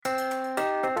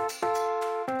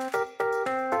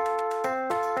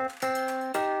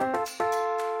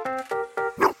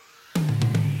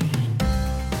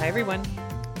everyone.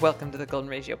 Welcome to the Golden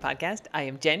Ratio Podcast. I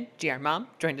am Jen, GR Mom,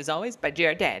 joined as always by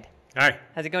GR Dad. Hi.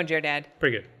 How's it going, GR Dad?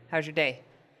 Pretty good. How's your day?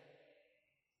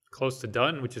 Close to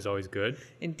done, which is always good.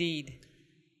 Indeed.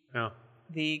 Yeah.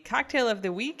 The cocktail of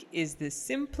the week is the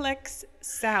Simplex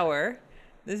Sour.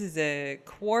 This is a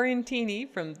quarantini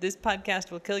from This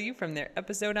Podcast Will Kill You from their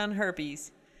episode on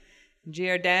herpes.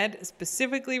 GR Dad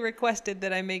specifically requested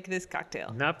that I make this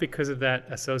cocktail. Not because of that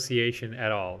association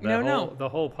at all. The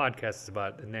whole podcast is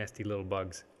about the nasty little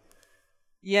bugs.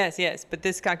 Yes, but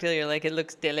this cocktail, you're like, it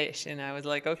looks delish. And I was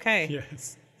like, okay.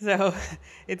 Yes. So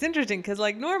it's interesting because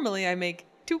like normally I make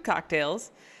 2 cocktails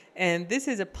and this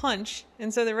is a punch.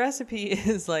 And so the recipe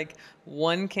is like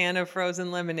 1 can of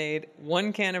frozen lemonade,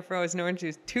 1 can of frozen orange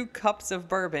juice, 2 cups of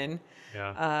bourbon.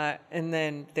 Yeah. And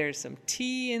then there's some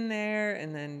tea in there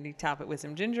and then you top it with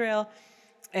some ginger ale.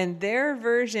 And their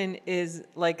version is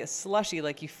like a slushy,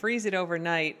 like you freeze it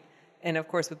overnight. And of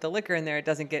course with the liquor in there, it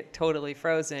doesn't get totally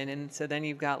frozen. And so then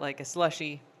you've got like a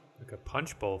slushy. Like a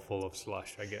punch bowl full of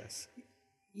slush, I guess.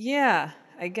 Yeah,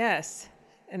 I guess.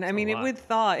 And I mean, it would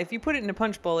thaw. If you put it in a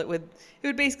punch bowl, it would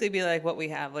basically be like what we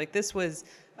have. Like this was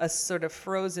a sort of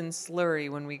frozen slurry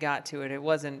when we got to it. It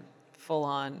wasn't full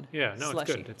on. Yeah, no,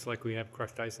 slushy. It's good. It's like we have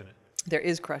crushed ice in it. There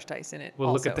is crushed ice in it. Well,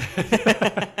 also. look at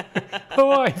that.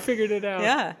 Oh, I figured it out.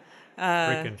 Yeah.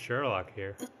 Freaking Sherlock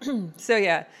here. So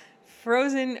yeah,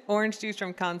 frozen orange juice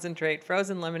from concentrate,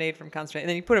 frozen lemonade from concentrate, and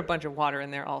then you put a bunch of water in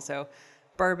there also,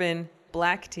 bourbon,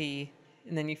 black tea.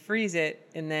 And then you freeze it,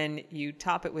 and then you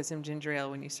top it with some ginger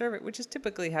ale when you serve it, which is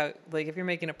typically how, like, if you're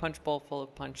making a punch bowl full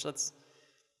of punch,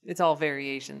 it's all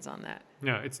variations on that.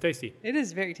 No, it's tasty. It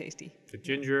is very tasty. The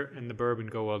ginger and the bourbon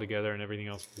go well together, and everything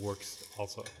else works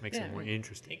also. Makes it more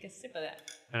interesting. Take a sip of that.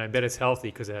 And I bet it's healthy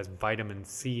because it has vitamin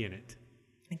C in it.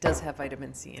 It does have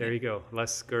vitamin C in it. There you go.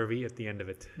 Less scurvy at the end of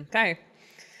it. Okay.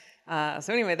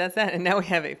 So anyway, that's that. And now we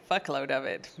have a fuckload of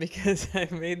it because I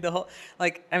made the whole,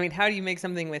 like, I mean, how do you make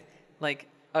something with, like,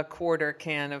 a quarter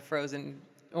can of frozen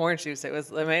orange juice?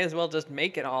 I may as well just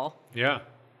make it all. Yeah.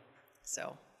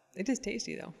 So it is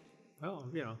tasty though. Well,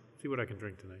 see what I can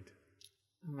drink tonight.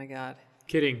 Oh my God.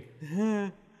 Kidding.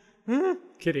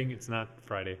 Kidding. It's not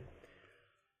Friday.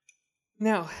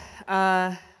 No.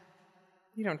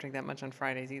 You don't drink that much on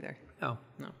Fridays either. No.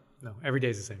 No. No. Every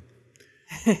day's the same.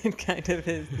 It kind of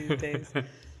is these days.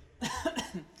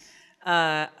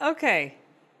 Okay.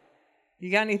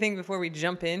 You got anything before we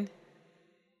jump in?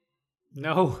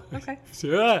 No. Okay.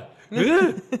 Yeah.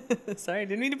 Sorry,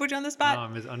 didn't mean to put you on the spot. No,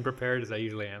 I'm as unprepared as I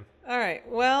usually am. All right.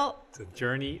 Well, It's a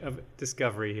journey of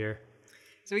discovery here.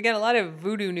 so we got a lot of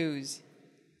voodoo news.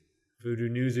 Voodoo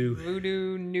Newzoo.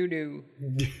 Voodoo noo-doo.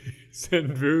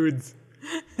 Send foods.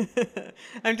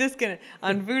 I'm just going to,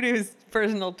 on Voodoo's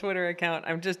personal Twitter account,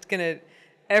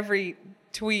 every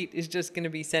tweet is just going to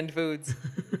be send foods.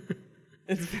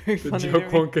 It's very The funny.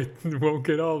 joke won't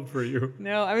get old for you.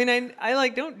 No, I mean, I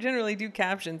like don't generally do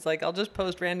captions. Like I'll just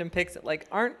post random pics that like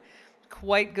aren't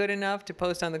quite good enough to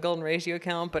post on the Golden Ratio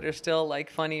account, but are still like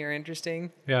funny or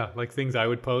interesting. Yeah, like things I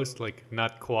would post, like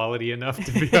not quality enough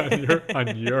to be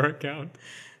on your account.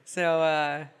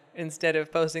 So instead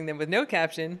of posting them with no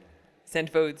caption, send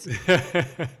foods.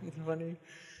 It's funny.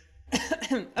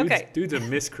 Okay. Dude's a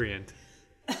miscreant.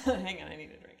 Hang on, I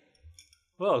need a drink.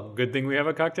 Well, good thing we have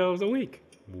a cocktail of the week.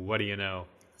 What do you know?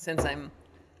 Since I'm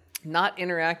not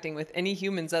interacting with any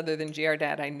humans other than GR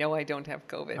Dad, I know I don't have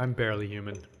COVID. I'm barely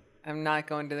human. I'm not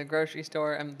going to the grocery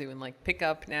store. I'm doing like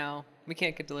pickup now. We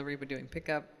can't get delivery, but doing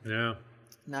pickup. Yeah.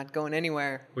 Not going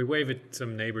anywhere. We wave at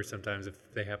some neighbors sometimes if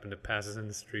they happen to pass us in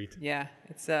the street. Yeah,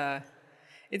 it's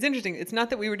interesting. It's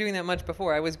not that we were doing that much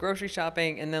before. I was grocery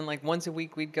shopping, and then like once a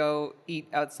week we'd go eat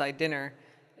outside dinner.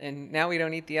 And now we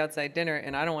don't eat the outside dinner,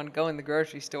 and I don't want to go in the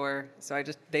grocery store. So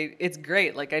it's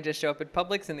great. Like I just show up at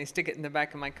Publix and they stick it in the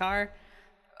back of my car.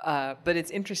 But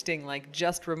it's interesting, like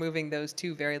just removing those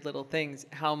 2 very little things,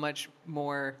 how much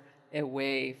more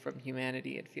away from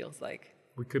humanity it feels like.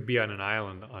 We could be on an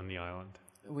island on the island.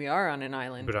 We are on an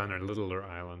island. But on a littler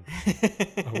island.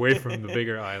 Away from the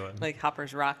bigger island. Like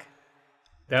Hopper's Rock.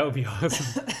 That would be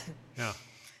awesome.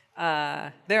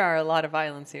 Yeah. There are a lot of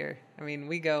islands here. I mean,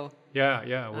 we go...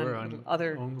 Yeah, we're on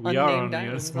other we are on unnamed a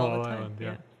islands small all the time. island,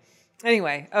 yeah.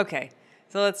 Anyway, okay.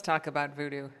 So let's talk about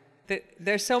voodoo.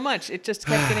 There's so much. It just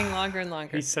kept getting longer and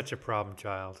longer. He's such a problem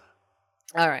child.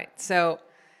 All right. So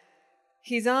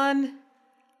he's on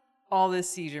all this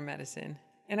seizure medicine.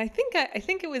 And I think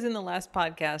it was in the last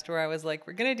podcast where I was like,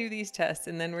 we're going to do these tests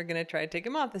and then we're going to try to take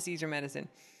him off the seizure medicine.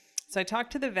 So I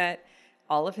talked to the vet.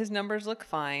 All of his numbers look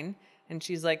fine. And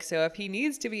she's like, so if he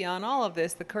needs to be on all of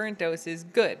this, the current dose is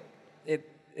good.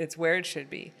 It's where it should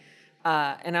be.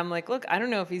 And I'm like, look, I don't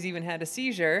know if he's even had a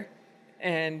seizure.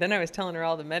 And then I was telling her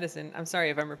all the medicine. I'm sorry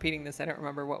if I'm repeating this. I don't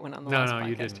remember what went on the last podcast. No,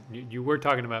 you didn't. You were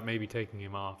talking about maybe taking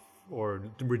him off or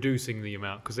reducing the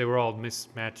amount because they were all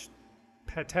mismatched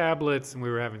tablets and we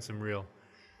were having some real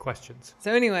questions.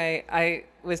 So anyway, I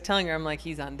was telling her, I'm like,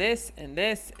 he's on this and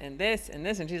this and this and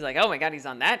this. And she's like, oh my God, he's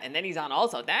on that. And then he's on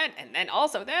also that. And then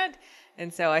also that.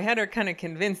 And so I had her kind of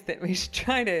convinced that we should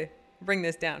try to bring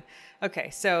this down. Okay,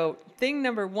 so thing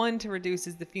number 1 to reduce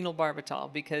is the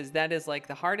phenobarbital because that is like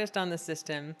the hardest on the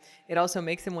system. It also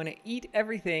makes him want to eat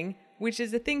everything, which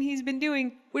is a thing he's been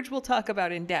doing, which we'll talk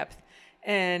about in depth.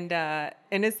 And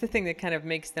it's the thing that kind of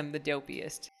makes them the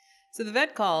dopiest. So the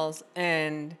vet calls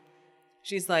and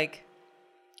she's like,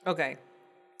 okay,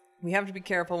 we have to be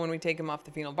careful when we take him off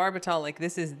the phenobarbital. Like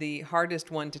this is the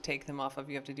hardest one to take them off of.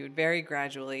 You have to do it very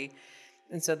gradually.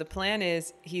 And so the plan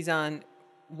is he's on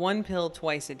 1 pill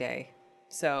twice a day.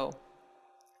 So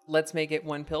let's make it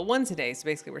 1 pill once a day. So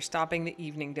basically we're stopping the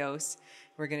evening dose.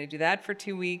 We're going to do that for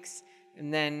 2 weeks.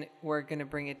 And then we're going to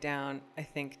bring it down, I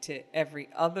think, to every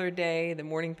other day, the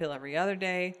morning pill every other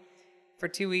day for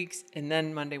 2 weeks. And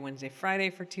then Monday, Wednesday, Friday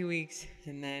for 2 weeks.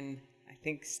 And then I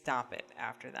think stop it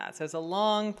after that. So it's a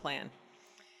long plan.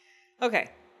 Okay.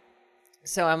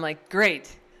 So I'm like,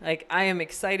 great. Like I am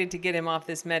excited to get him off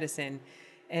this medicine.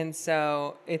 And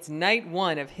so it's night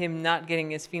 1 of him not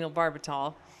getting his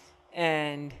phenobarbital.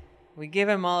 And we give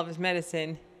him all of his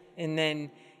medicine. And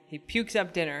then he pukes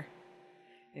up dinner.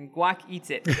 And Guac eats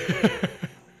it.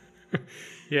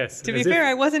 Yes. To be fair,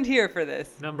 I wasn't here for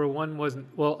this. Number 1 wasn't.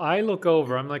 Well, I look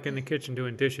over. I'm like in the kitchen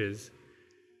doing dishes.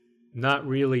 Not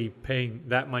really paying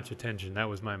that much attention. That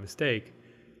was my mistake.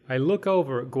 I look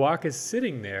over. Guac is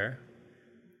sitting there.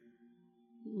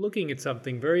 Looking at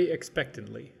something very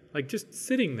expectantly. Like just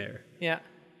sitting there. Yeah.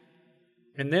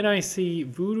 And then I see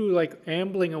Voodoo like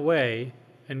ambling away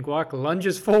and Guac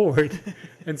lunges forward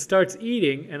and starts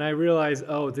eating. And I realize,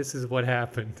 oh, this is what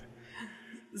happened.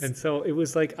 And so it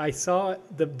was like I saw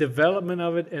the development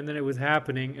of it and then it was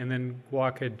happening. And then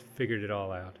Guac had figured it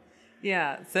all out.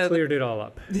 Yeah. So cleared it all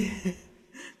up.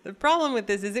 The problem with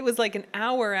this is it was like an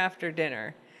hour after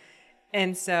dinner.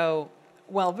 And so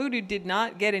while Voodoo did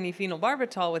not get any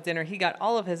phenobarbital with dinner, he got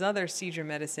all of his other seizure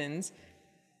medicines.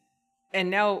 And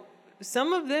now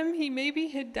some of them he maybe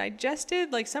had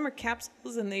digested, like some are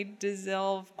capsules and they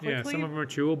dissolve quickly. Yeah, some of them are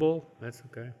chewable. That's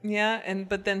okay. Yeah,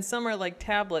 but then some are like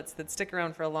tablets that stick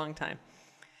around for a long time.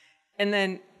 And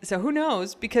then, so who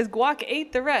knows? Because Guac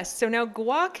ate the rest. So now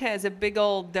Guac has a big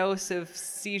old dose of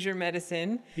seizure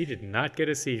medicine. He did not get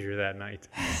a seizure that night.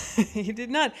 He did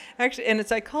not. Actually, and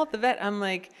it's I called the vet. I'm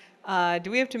like,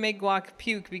 do we have to make Guac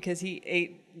puke because he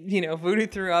ate, Voodoo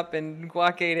threw up and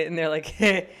Guac ate it? And they're like,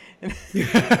 hey.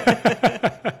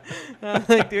 I'm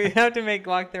like, do we have to make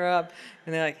Guac throw up?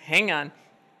 And they're like, hang on.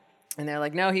 And they're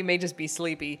like, no, he may just be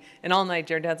sleepy. And all night,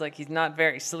 Jared Dad's like, he's not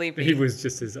very sleepy. He was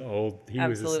just as old. He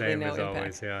Absolutely was the same no as impact.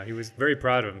 always. Yeah, he was very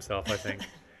proud of himself, I think.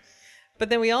 But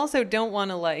then we also don't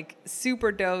want to like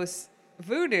super dose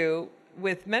Voodoo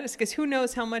with medicine because who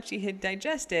knows how much he had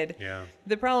digested. Yeah.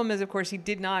 The problem is, of course, he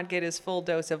did not get his full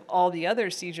dose of all the other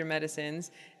seizure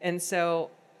medicines. And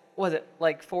so was it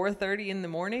like 4:30 in the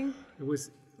morning? It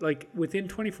was like within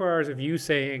 24 hours of you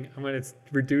saying, I'm going to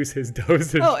reduce his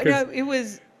dosage. Oh, no, it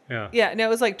was... Yeah, no, it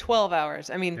was like 12 hours.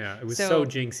 I mean, yeah, it was so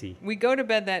jinxy. We go to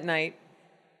bed that night,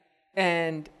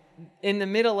 and in the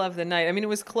middle of the night, I mean, it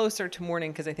was closer to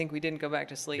morning because I think we didn't go back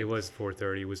to sleep. It was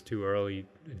 4:30. It was too early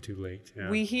and too late. Yeah.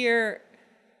 We hear,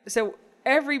 so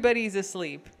everybody's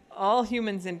asleep. All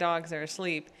humans and dogs are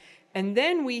asleep. And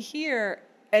then we hear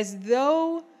as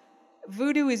though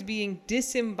Voodoo is being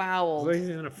disemboweled. Like he's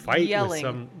in a fight yelling.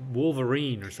 with some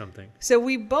Wolverine or something. So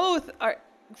we both are...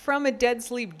 from a dead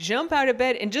sleep, jump out of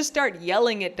bed and just start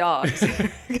yelling at dogs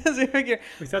because we figure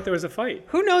we thought there was a fight.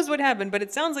 Who knows what happened, but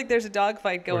it sounds like there's a dog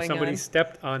fight going on. Or somebody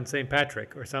stepped on St.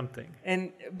 Patrick or something.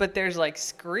 But there's like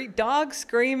dogs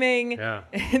screaming. Yeah.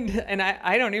 And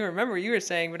I don't even remember what you were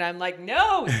saying, but I'm like,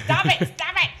 no, stop it,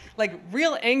 stop it. Like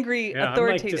real angry, authoritative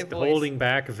I'm like just voice. holding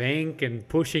back Vank and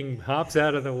pushing Hops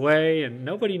out of the way, and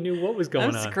nobody knew what was going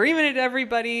on. I'm screaming at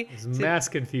everybody. It was mass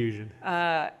confusion.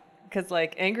 Because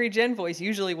like angry Gen voice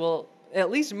usually will at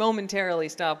least momentarily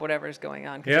stop whatever's going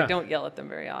on because I don't yell at them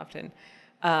very often.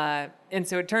 And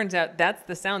so it turns out that's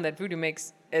the sound that Voodoo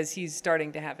makes as he's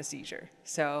starting to have a seizure.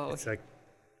 So it's like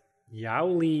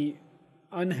yowly,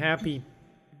 unhappy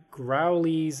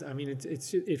growlies. I mean,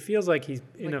 it feels like he's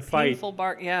in a fight, painful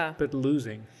bark, yeah, but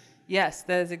losing. Yes,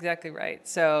 that is exactly right.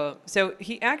 So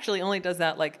he actually only does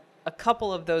that like a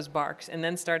couple of those barks and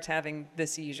then starts having the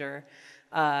seizure.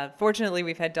 Fortunately,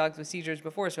 we've had dogs with seizures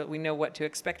before, so we know what to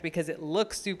expect because it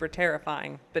looks super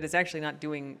terrifying, but it's actually not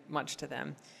doing much to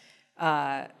them.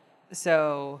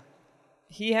 So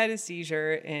he had a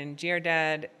seizure, and GR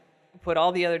Dad put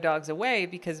all the other dogs away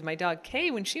because my dog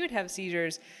Kay, when she would have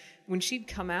seizures, when she'd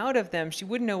come out of them, she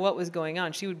wouldn't know what was going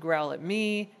on. She would growl at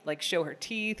me, like show her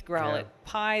teeth, growl at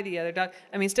Pi, the other dog.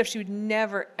 I mean, stuff she would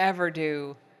never, ever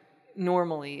do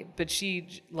normally, but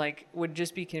she like would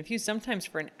just be confused sometimes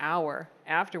for an hour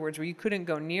afterwards where you couldn't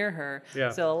go near her. Yeah.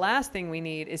 So the last thing we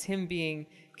need is him being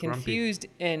confused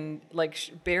and like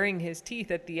baring his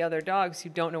teeth at the other dogs who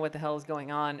don't know what the hell is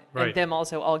going on, and them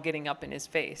also all getting up in his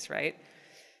face, right?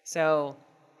 So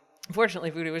unfortunately,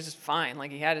 Voodoo was just fine.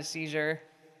 Like, he had a seizure.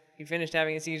 He finished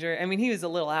having a seizure. I mean, he was a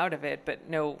little out of it, but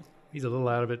no. He's a little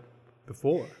out of it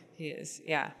before. He is,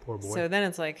 yeah. Poor boy. So then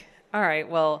it's like, all right,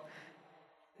 well,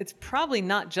 it's probably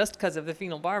not just because of the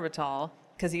phenobarbital,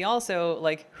 because he also,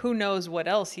 like, who knows what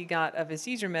else he got of his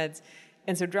seizure meds.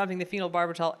 And so dropping the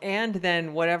phenobarbital and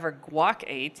then whatever Guac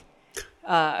ate,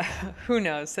 who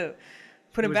knows? So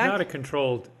put him back. It was not a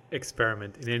controlled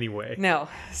experiment in any way. No.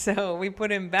 So we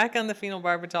put him back on the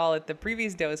phenobarbital at the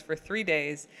previous dose for 3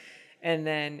 days. And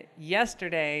then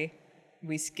yesterday,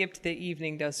 we skipped the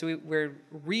evening dose. So we're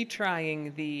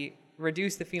retrying the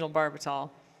reduce the phenobarbital.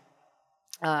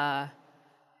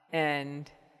 And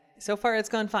so far, it's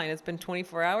gone fine. It's been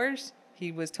 24 hours.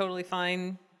 He was totally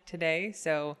fine today.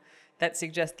 So that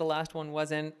suggests the last one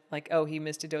wasn't like, oh, he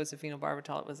missed a dose of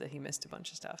phenobarbital. It was that he missed a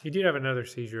bunch of stuff. He did have another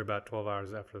seizure about 12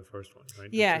 hours after the first one, right?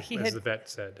 Yeah, as the vet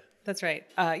said. That's right.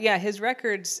 Yeah, his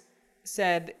records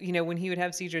said, you know, when he would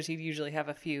have seizures, he'd usually have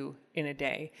a few in a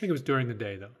day. I think it was during the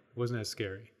day, though. It wasn't as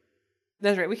scary.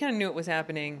 That's right. We kind of knew it was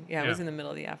happening. Yeah, it was in the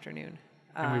middle of the afternoon.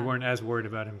 And we weren't as worried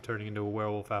about him turning into a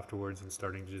werewolf afterwards and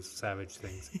starting to just savage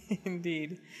things.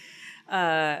 Indeed.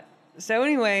 So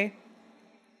anyway,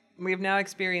 we have now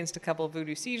experienced a couple of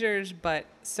Voodoo seizures, but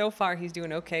so far he's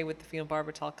doing okay with the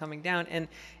phenobarbital coming down. And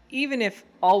even if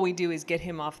all we do is get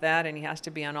him off that and he has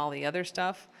to be on all the other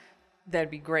stuff,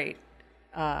 that'd be great.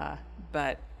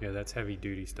 But yeah, that's heavy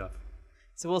duty stuff.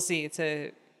 So we'll see. It's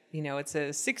a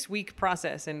 6-week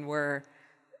process, and we're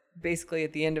basically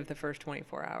at the end of the first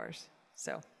 24 hours.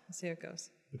 So we'll see how it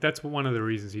goes. But that's one of the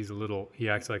reasons he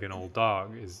acts like an old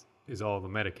dog is all the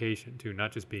medication too,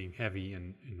 not just being heavy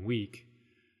and weak,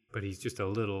 but he's just a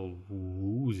little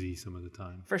woozy some of the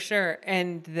time. For sure.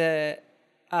 And the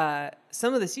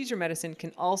some of the seizure medicine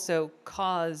can also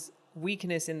cause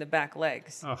weakness in the back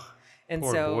legs. Oh, and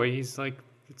poor boy. He's like,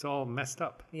 it's all messed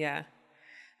up. Yeah.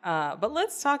 But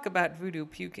let's talk about Voodoo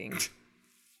puking.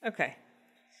 Okay.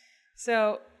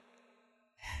 So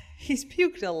he's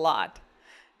puked a lot.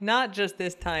 Not just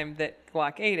this time that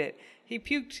Guac ate it. He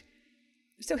puked.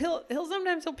 So he'll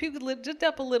sometimes puke just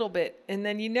up a little bit, and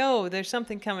then there's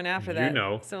something coming after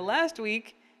that. So last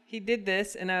week he did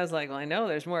this, and I was like, well, I know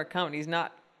there's more coming. He's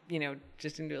not,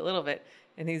 just into a little bit,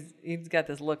 and he's got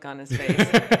this look on his face.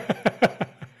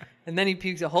 And then he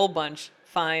pukes a whole bunch.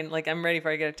 Fine, like I'm ready for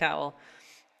I get a towel.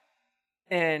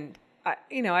 And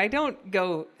I don't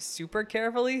go super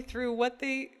carefully through what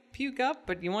they puke up,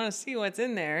 but you want to see what's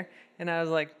in there. And I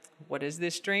was like, what is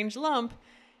this strange lump?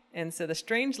 And so the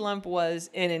strange lump was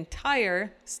an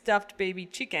entire stuffed baby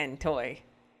chicken toy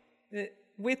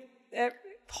with a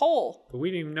hole. But we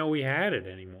didn't even know we had it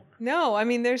anymore. No, I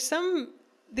mean, there's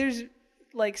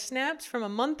like snaps from a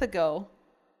month ago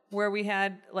where we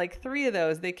had like 3 of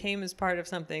those. They came as part of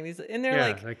something. And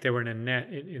they're like they were in a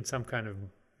net in some kind of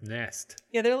nest.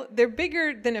 Yeah, they're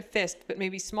bigger than a fist, but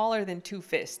maybe smaller than 2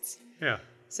 fists. Yeah.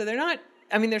 So they're not.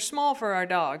 I mean, they're small for our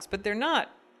dogs, but they're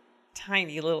not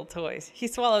tiny little toys. He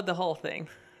swallowed the whole thing,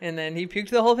 and then he puked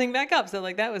the whole thing back up. So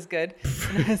like that was good.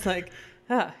 And I was like,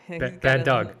 bad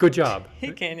dog. Good job.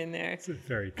 He came in there. It's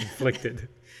very conflicted.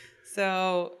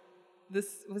 So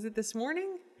was it this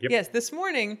morning? Yep. Yes, this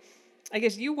morning. I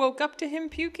guess you woke up to him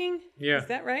puking. Yeah. Is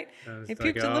that right? He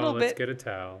puked a little bit. Let's get a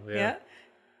towel. Yeah.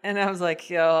 And I was like,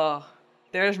 yo,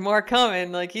 there's more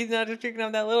coming. Like, he's not just puking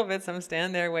up that little bit. So I'm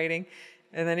standing there waiting.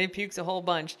 And then he pukes a whole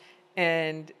bunch.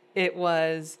 And it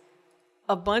was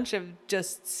a bunch of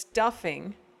just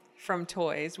stuffing from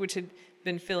toys, which had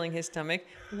been filling his stomach,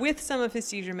 with some of his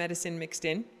seizure medicine mixed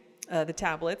in, the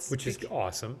tablets. Which is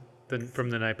awesome. From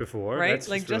the night before. Right? That's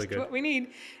like, just really what we need.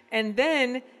 And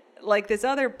then, like, this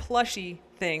other plushy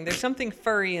thing. There's something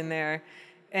furry in there.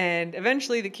 And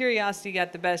eventually the curiosity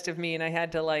got the best of me, and I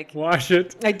had to wash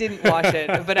it. I didn't wash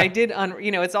it, but I did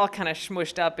it's all kind of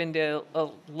smushed up into a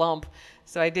lump.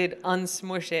 So I did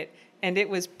unsmush it, and it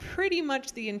was pretty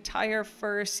much the entire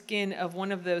fur skin of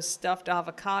one of those stuffed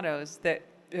avocados that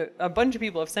a bunch of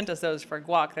people have sent us those for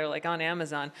guac. They're like on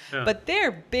Amazon, Yeah. but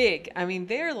they're big. I mean,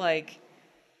 they're like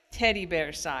teddy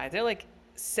bear size. They're like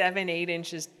 7-8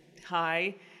 inches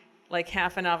high, like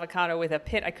half an avocado with a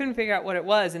pit. I couldn't figure out what it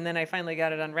was, and then I finally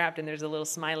got it unwrapped, and there's a little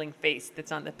smiling face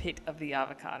that's on the pit of the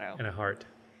avocado. And a heart.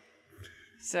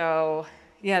 So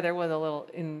yeah, there was a little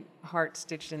heart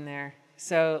stitched in there.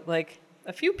 So like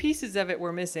a few pieces of it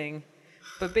were missing,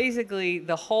 but basically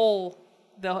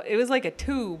it was like a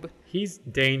tube. He's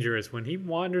dangerous. When he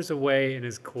wanders away and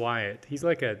is quiet, he's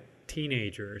like a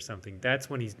teenager or something. That's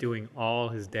when he's doing all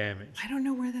his damage. I don't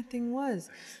know where that thing was,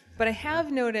 but I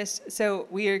have noticed. So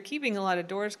we are keeping a lot of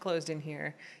doors closed in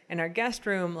here, and our guest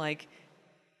room, like,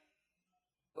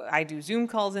 I do Zoom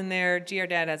calls in there. GR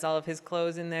Dad has all of his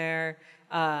clothes in there,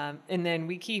 and then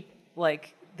we keep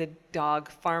like the dog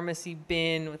pharmacy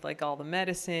bin with like all the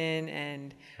medicine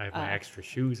and. I have my extra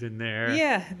shoes in there.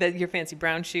 Yeah, your fancy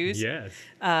brown shoes. Yes.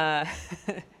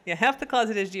 Yeah, half the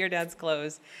closet is GR Dad's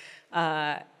clothes,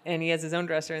 and he has his own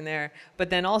dresser in there. But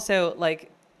then also,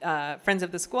 like, friends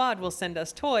of the squad will send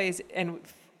us toys, and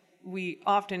we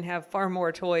often have far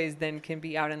more toys than can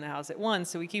be out in the house at once.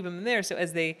 So we keep them in there. So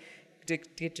as they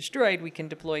get destroyed, we can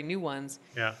deploy new ones.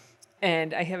 Yeah.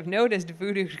 And I have noticed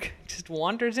Voodoo just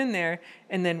wanders in there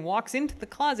and then walks into the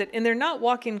closet. And they're not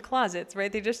walk-in closets,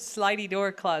 right? They're just slidey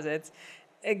door closets.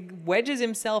 Wedges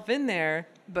himself in there,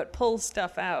 but pulls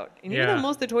stuff out. And even though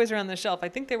most of the toys are on the shelf, I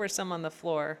think there were some on the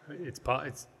floor. It's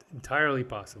entirely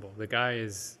possible. The guy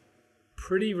is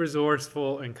pretty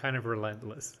resourceful and kind of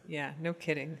relentless. Yeah, no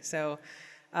kidding. So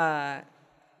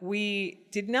we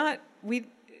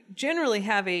generally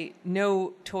have a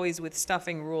no toys with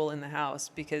stuffing rule in the house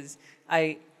because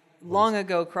I long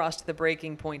ago crossed the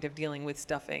breaking point of dealing with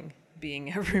stuffing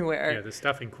being everywhere. Yeah, the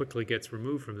stuffing quickly gets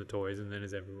removed from the toys and then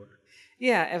is everywhere.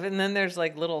 Yeah, and then there's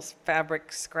like little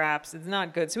fabric scraps. It's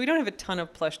not good. So we don't have a ton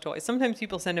of plush toys. Sometimes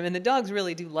people send them, and the dogs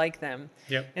really do like them.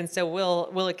 Yep. And so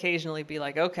we'll occasionally be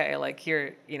like, okay, like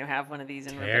here, have one of these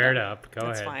and tear it up. Go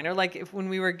ahead. That's fine. Or like when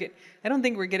we were I don't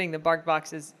think we're getting the bark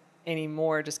boxes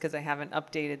anymore just because I haven't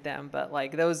updated them. But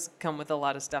like those come with a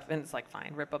lot of stuff, and it's like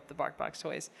fine, rip up the bark box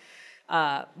toys.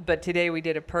 But today we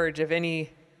did a purge of any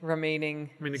remaining.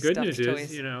 I mean, the good news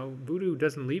toys. is, Voodoo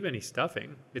doesn't leave any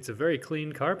stuffing. It's a very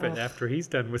clean carpet after he's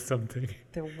done with something.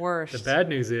 The worst. The bad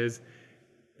news is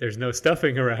there's no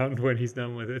stuffing around when he's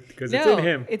done with it because it's in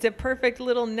him. It's a perfect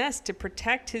little nest to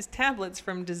protect his tablets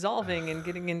from dissolving and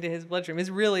getting into his bloodstream.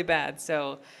 It's really bad.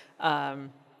 So,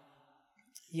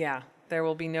 yeah, there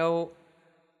will be no.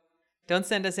 Don't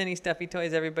send us any stuffy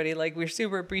toys, everybody. Like, we're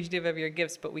super appreciative of your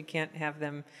gifts, but we can't have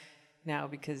them now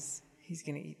because he's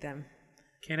going to eat them.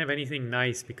 Can't have anything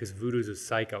nice because Voodoo's a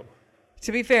psycho.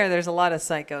 To be fair, there's a lot of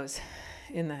psychos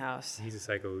in the house. He's a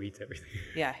psycho who eats everything.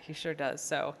 Yeah, he sure does.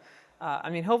 So,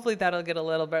 hopefully that'll get a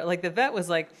little better. Like the vet was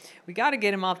like, we got to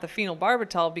get him off the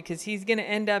phenobarbital because he's going to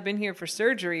end up in here for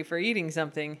surgery for eating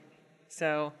something.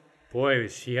 So. Boy,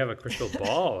 does she have a crystal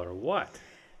ball or what?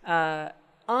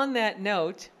 On that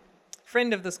note,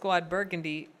 friend of the squad,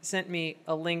 Burgundy, sent me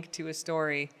a link to a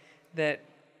story that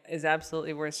is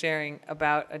absolutely worth sharing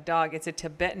about a dog. It's a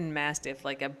Tibetan Mastiff,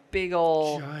 like a big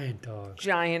old giant dog,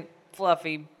 giant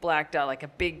fluffy black dog, like a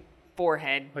big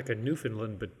forehead, like a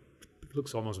Newfoundland, but it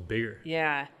looks almost bigger.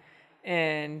 Yeah,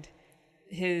 and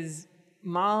his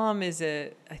mom is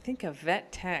I think a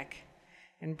vet tech,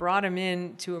 and brought him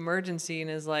in to emergency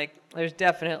and is like, "There's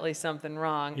definitely something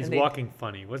wrong." He's and walking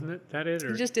funny, wasn't it? That it?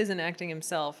 Or? He just isn't acting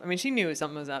himself. I mean, she knew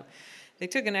something was up. They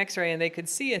took an X-ray and they could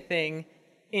see a thing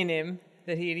in him.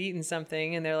 That he had eaten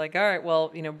something, and they're like, all right,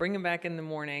 well, bring him back in the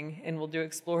morning and we'll do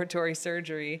exploratory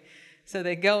surgery. So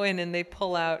they go in and they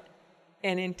pull out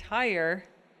an entire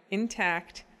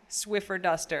intact Swiffer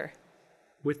duster.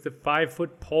 With the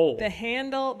 5-foot pole. The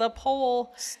handle, the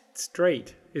pole.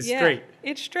 Straight. Straight.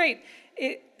 It's straight.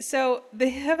 So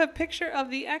they have a picture of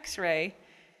the X-ray,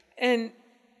 and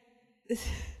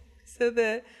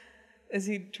so is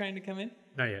he trying to come in?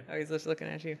 Not yet. Oh, he's just looking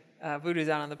at you. Voodoo's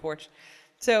out on the porch.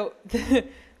 So so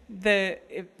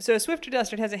a Swiffer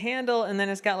duster, it has a handle, and then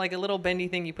it's got like a little bendy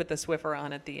thing you put the Swiffer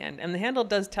on at the end. And the handle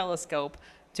does telescope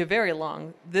to very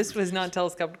long. This was not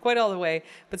telescoped quite all the way.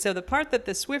 But so the part that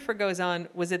the Swiffer goes on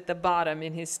was at the bottom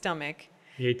in his stomach.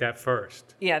 He ate that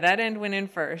first. Yeah, that end went in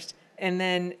first. And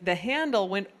then the handle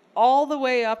went all the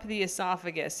way up the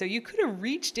esophagus. So you could have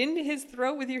reached into his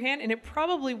throat with your hand, and it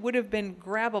probably would have been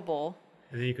grabbable.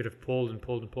 And then you could have pulled and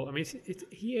pulled and pulled. I mean,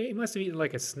 he must have eaten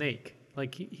like a snake.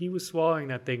 Like, he was swallowing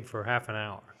that thing for half an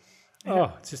hour.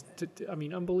 Oh, it's just,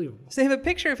 unbelievable. So they have a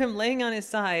picture of him laying on his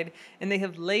side, and they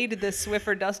have laid the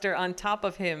Swiffer duster on top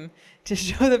of him to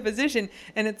show the position.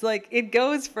 And it's like, it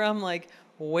goes from like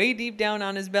way deep down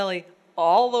on his belly,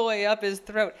 all the way up his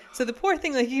throat. So the poor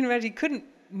thing, like you can imagine, he couldn't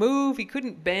move, he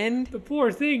couldn't bend. The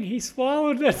poor thing, he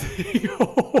swallowed that thing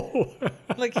whole.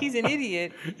 Like he's an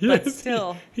idiot, but Yes,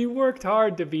 still. he worked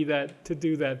hard to do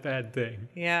that bad thing.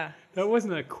 Yeah. That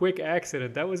wasn't a quick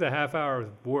accident. That was a half hour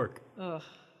of work. Ugh.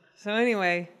 So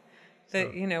anyway,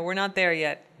 we're not there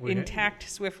yet. We- Intact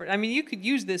Swiffer. I mean, you could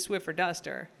use this Swiffer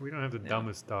duster. We don't have the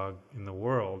dumbest dog in the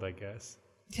world, I guess.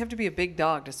 You have to be a big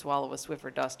dog to swallow a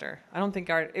Swiffer duster. I don't think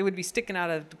it would be sticking out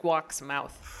of Guac's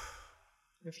mouth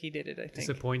if he did it, I think.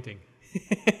 Disappointing.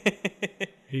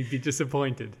 He'd be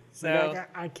disappointed. So-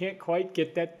 Like, I can't quite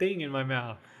get that thing in my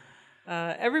mouth.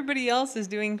 Everybody else is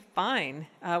doing fine.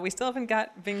 We still haven't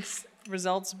got Vink's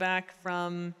results back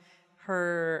from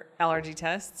her allergy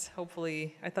tests.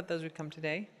 Hopefully, I thought those would come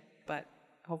today, but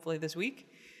hopefully this week.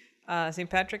 St.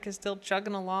 Patrick is still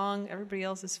chugging along. Everybody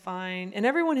else is fine. And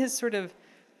everyone has sort of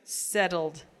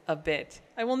settled a bit.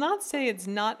 I will not say it's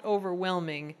not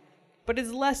overwhelming, but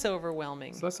it's less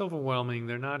overwhelming. It's less overwhelming.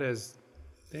 They're not as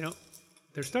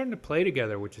they're starting to play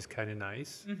together, which is kind of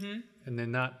nice. Mm-hmm. And they're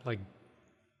not like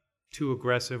too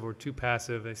aggressive or too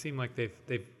passive. They seem like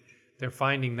they're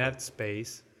finding that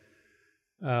space.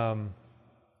 And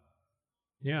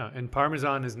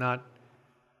Parmesan is not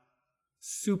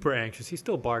super anxious. He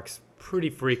still barks pretty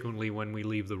frequently when we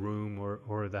leave the room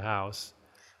or the house.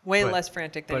 Way less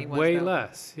frantic than he was, way though.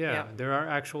 less. Yeah. Yeah. There are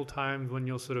actual times when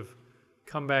you'll sort of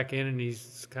come back in and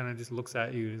he's kind of just looks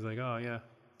at you. He's like, oh, yeah.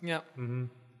 Yep. Mm-hmm.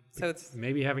 So it's...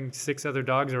 Maybe having 6 other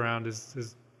dogs around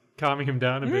is calming him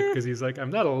down a bit because he's like, I'm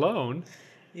not alone.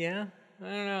 Yeah. I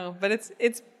don't know. But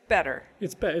it's better.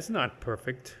 It's not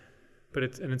perfect, but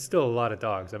it's still a lot of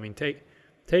dogs. I mean,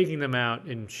 taking them out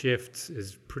in shifts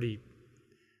is pretty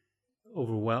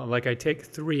overwhelming. Like I take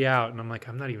 3 out and I'm like,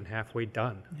 I'm not even halfway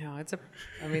done. No, it's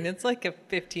like a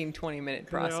 15, 20-minute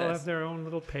process. They all have their own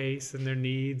little pace and their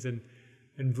needs, and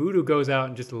Voodoo goes out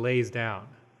and just lays down.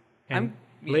 And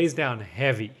lays down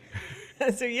heavy.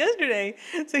 So yesterday,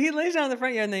 he lays down in the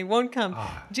front yard and they won't come.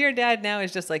 Dear Dad now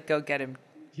is just like, go get him.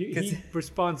 He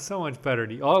responds so much better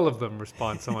to you. All of them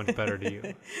respond so much better to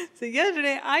you. So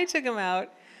yesterday I took him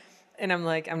out and I'm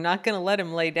like, I'm not going to let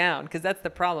him lay down because that's the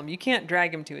problem. You can't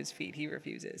drag him to his feet. He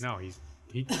refuses. No,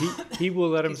 he will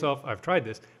let himself, I've tried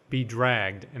this, be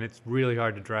dragged. And it's really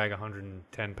hard to drag a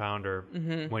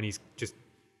 110-pounder when he's just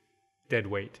dead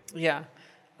weight. Yeah.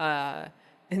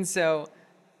 And so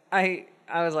I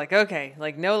was like, okay,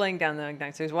 like no laying down.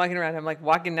 So he's walking around. I'm like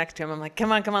walking next to him. I'm like,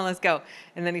 come on, let's go.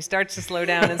 And then he starts to slow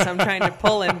down. And so I'm trying to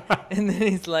pull him. And then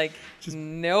he's like,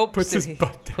 nope. Puts his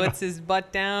butt down. Puts his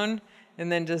butt down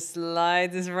and then just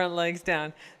slides his front legs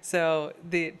down. So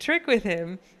the trick with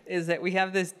him is that we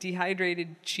have this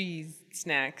dehydrated cheese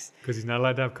snacks. Because he's not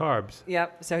allowed to have carbs.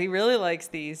 Yep. So he really likes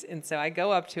these. And so I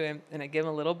go up to him and I give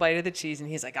him a little bite of the cheese. And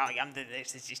he's like, oh, yum,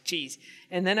 this is just cheese.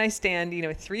 And then I stand,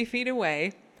 3 feet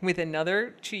away with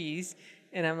another cheese.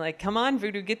 And I'm like, come on,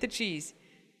 Voodoo, get the cheese.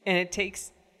 And it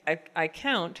takes, I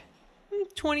count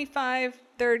 25,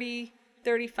 30,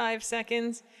 35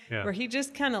 seconds where he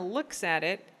just kind of looks at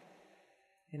it.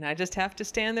 And I just have to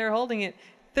stand there holding it.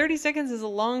 30 seconds is a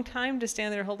long time to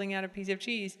stand there holding out a piece of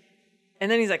cheese. And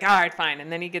then he's like, all right, fine.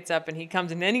 And then he gets up and he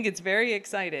comes and then he gets very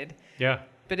excited. Yeah.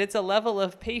 But it's a level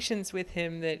of patience with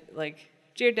him that, like,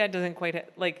 Jared Dad doesn't quite,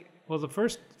 Well, the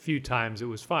first few times it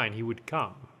was fine. He would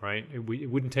come, right? It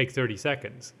wouldn't take 30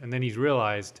 seconds. And then he's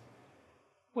realized,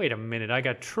 wait a minute, I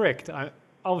got tricked. All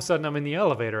of a sudden I'm in the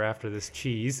elevator after this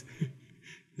cheese.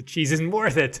 The cheese isn't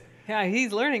worth it. Yeah,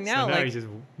 he's learning now. So now he's just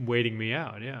waiting me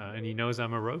out, yeah. And he knows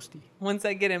I'm a roasty. Once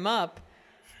I get him up,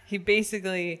 he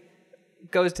basically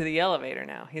goes to the elevator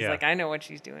now. He's like, I know what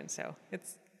she's doing, so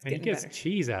it's And he getting gets better.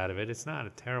 cheese out of it. It's not a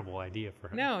terrible idea for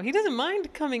him. No, he doesn't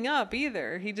mind coming up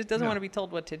either. He just doesn't want to be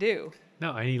told what to do.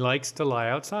 No, and he likes to lie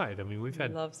outside. I mean, we've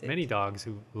had Loves it. many dogs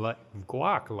who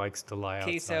Guac likes to lie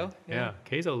outside. Queso, yeah.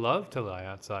 Queso loved to lie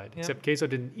outside. Except Queso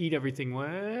didn't eat everything.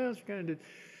 Well, she kind of did.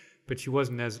 But she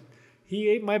wasn't as... He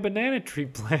ate my banana tree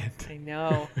plant. I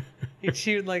know. He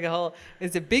chewed like a whole...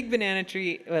 It's a big banana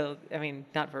tree. Well, I mean,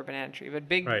 not for a banana tree, but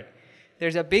big... Right.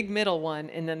 There's a big middle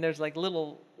one, and then there's like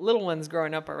little ones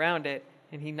growing up around it,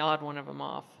 and he gnawed one of them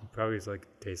off. Probably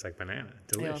tastes like banana.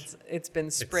 Delicious. It's been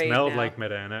sprayed. It smelled now. like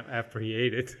banana after he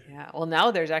ate it. Yeah. Well,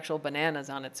 now there's actual bananas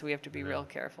on it, so we have to be real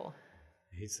careful.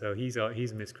 He's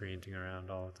miscreanting around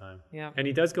all the time. Yeah. And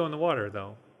he does go in the water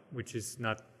though, which is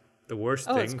not the worst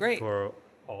Oh, it's thing great. for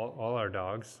all our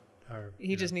dogs.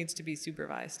 He just needs to be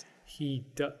supervised.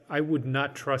 I would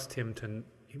not trust him to.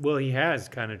 Well, he has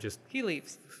kind of just He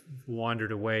leaves.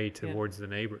 wandered away towards the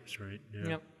neighbors, right?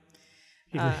 Yeah.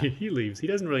 Yep. He leaves. He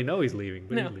doesn't really know he's leaving,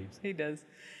 but No, he leaves. he does.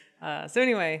 So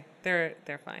anyway, they're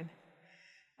fine.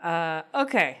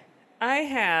 Okay,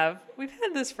 we've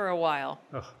had this for a while.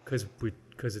 Oh, because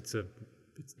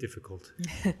it's difficult.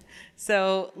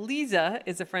 So Lisa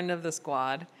is a friend of the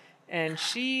squad, and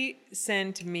she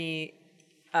sent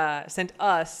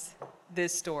us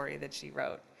this story that she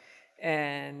wrote,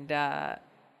 and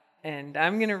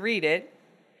I'm gonna read it.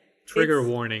 Trigger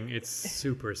warning, it's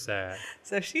super sad.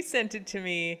 So she sent it to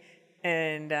me,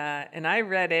 and I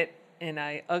read it, and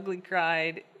I ugly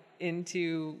cried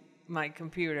into my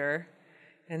computer,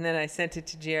 and then I sent it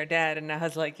to JR Dad, and I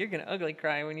was like, "You're gonna ugly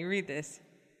cry when you read this."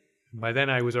 By then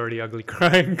I was already ugly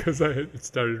crying because I had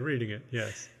started reading it,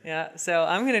 yes. Yeah, so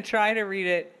I'm gonna try to read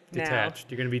it Detached.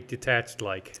 You're going to be detached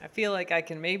like. now. I feel like I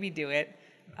can maybe do it,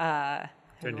 and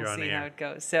Then you're we'll on see the how air. it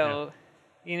goes. So,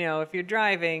 if you're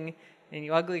driving and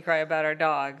you ugly cry about our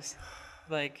dogs,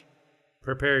 like,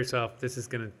 Prepare yourself. This is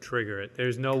going to trigger it.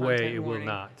 There's no way Content it will warning.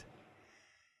 not.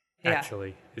 Yeah.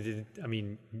 Actually.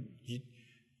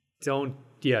 Don't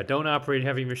operate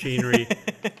heavy machinery.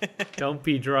 Don't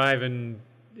be driving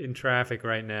in traffic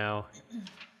right now.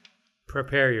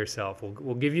 Prepare yourself.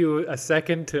 We'll give you a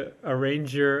second to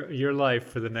arrange your life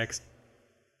for the next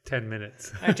 10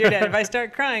 minutes. all right, dear Dad, if I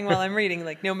start crying while I'm reading,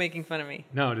 like, no making fun of me.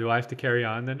 No, do I have to carry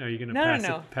on then? Are you going to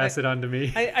No. pass it on to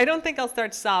me? I don't think I'll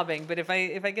start sobbing, but if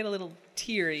I get a little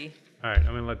teary, All right, I'm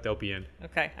going to let Dopey in.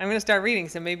 okay, I'm gonna start reading,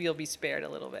 so maybe you'll be spared a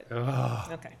little bit. Oh,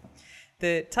 Okay.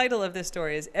 The title of this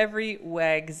story is Every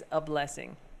Wag's a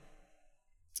Blessing.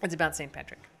 It's about St.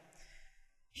 Patrick.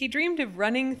 He dreamed of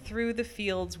running through the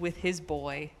fields with his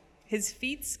boy. His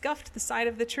feet scuffed the side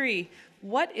of the tree.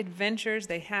 What adventures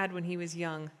they had when he was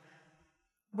young.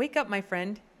 Wake up, my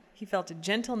friend. He felt a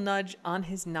gentle nudge on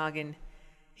his noggin.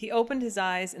 He opened his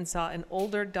eyes and saw an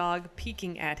older dog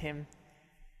peeking at him.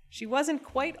 She wasn't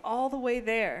quite all the way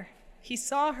there. He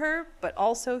saw her, but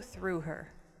also through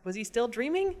her. Was he still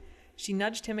dreaming? She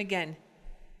nudged him again.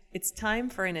 It's time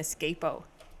for an escapo.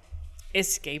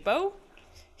 Escapo?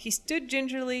 He stood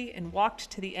gingerly and walked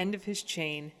to the end of his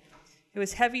chain. It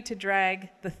was heavy to drag.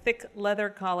 The thick leather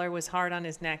collar was hard on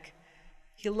his neck.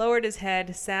 He lowered his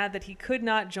head, sad that he could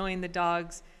not join the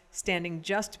dogs standing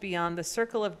just beyond the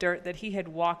circle of dirt that he had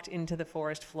walked into the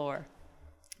forest floor.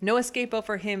 No escapo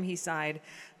for him, he sighed,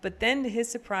 but then to his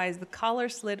surprise the collar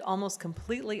slid almost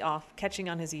completely off, catching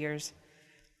on his ears.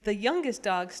 The youngest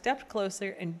dog stepped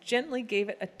closer and gently gave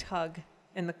it a tug,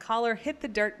 and the collar hit the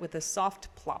dirt with a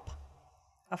soft plop.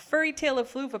 A furry tail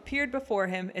of Floof appeared before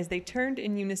him as they turned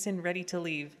in unison, ready to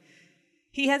leave.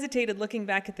 He hesitated, looking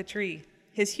back at the tree.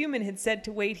 His human had said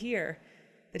to wait here,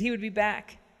 that he would be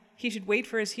back. He should wait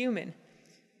for his human.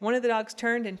 One of the dogs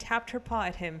turned and tapped her paw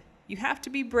at him. You have to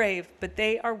be brave, but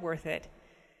they are worth it.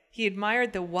 He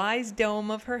admired the wise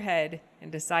dome of her head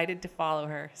and decided to follow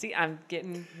her. See, I'm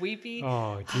getting weepy.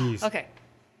 oh, jeez. Okay.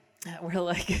 We're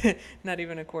like not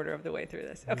even a quarter of the way through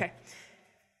this. Okay.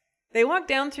 They walked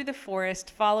down through the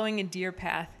forest, following a deer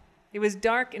path. It was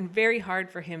dark and very hard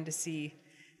for him to see.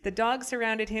 The dog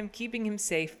surrounded him, keeping him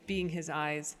safe, being his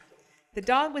eyes. The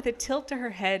dog with a tilt to her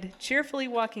head, cheerfully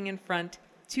walking in front,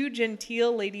 two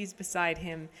genteel ladies beside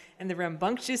him, and the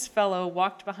rambunctious fellow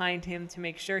walked behind him to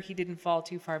make sure he didn't fall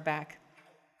too far back.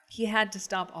 He had to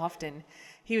stop often.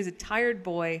 He was a tired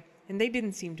boy, and they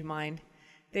didn't seem to mind.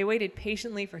 They waited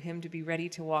patiently for him to be ready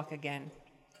to walk again.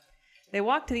 They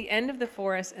walked to the end of the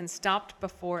forest and stopped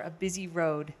before a busy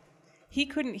road. He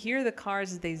couldn't hear the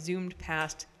cars as they zoomed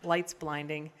past, lights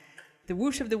blinding. The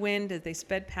whoosh of the wind as they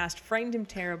sped past frightened him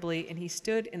terribly, and he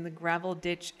stood in the gravel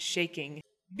ditch shaking.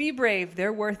 Be brave,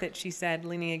 they're worth it, she said,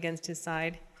 leaning against his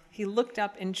side. He looked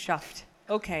up and chuffed.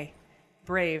 Okay,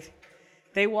 brave.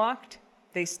 They walked,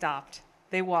 they stopped.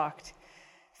 They walked.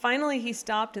 Finally, he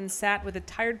stopped and sat with a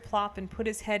tired plop and put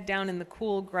his head down in the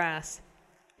cool grass.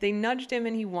 They nudged him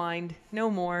and he whined. No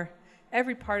more.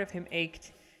 Every part of him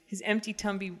ached. His empty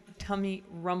tummy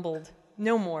rumbled.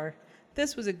 No more.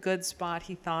 This was a good spot,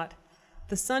 he thought.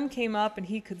 The sun came up and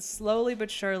he could slowly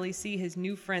but surely see his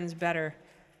new friends better.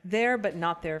 There, but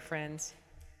not their friends.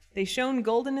 They shone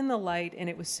golden in the light, and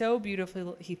it was so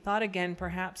beautiful he thought again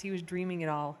perhaps he was dreaming it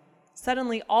all.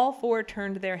 Suddenly, all four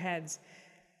turned their heads.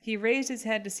 He raised his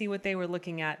head to see what they were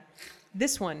looking at.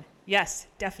 This one. Yes,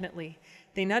 definitely.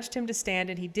 They nudged him to stand,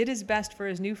 and he did his best for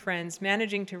his new friends,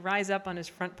 managing to rise up on his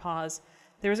front paws.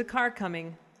 There was a car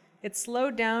coming. It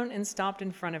slowed down and stopped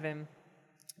in front of him.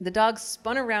 The dogs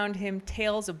spun around him,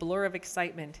 tails a blur of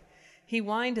excitement. He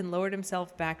whined and lowered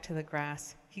himself back to the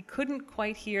grass. He couldn't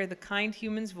quite hear the kind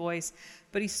human's voice,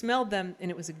 but he smelled them, and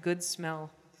it was a good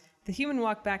smell. The human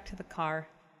walked back to the car.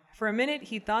 For a minute,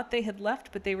 he thought they had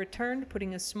left, but they returned,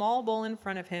 putting a small bowl in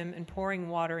front of him and pouring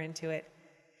water into it.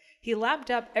 He lapped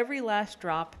up every last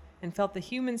drop and felt the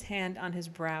human's hand on his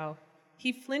brow.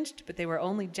 He flinched, but they were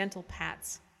only gentle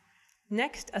pats.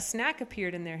 Next, a snack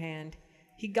appeared in their hand.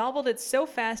 He gobbled it so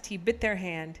fast he bit their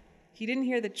hand. He didn't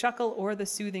hear the chuckle or the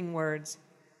soothing words.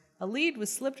 A lead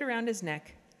was slipped around his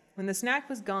neck. When the snack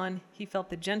was gone, he felt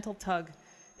the gentle tug.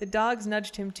 The dogs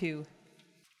nudged him too.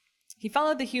 He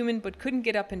followed the human but couldn't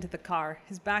get up into the car.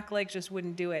 His back legs just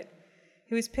wouldn't do it.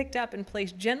 He was picked up and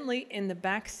placed gently in the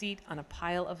back seat on a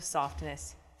pile of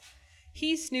softness.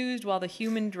 He snoozed while the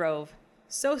human drove.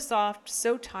 So soft,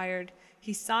 so tired,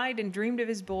 he sighed and dreamed of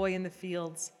his boy in the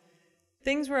fields.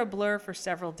 Things were a blur for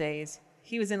several days.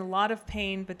 He was in a lot of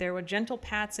pain, but there were gentle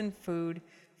pats and food,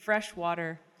 fresh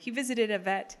water. He visited a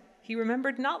vet. He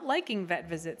remembered not liking vet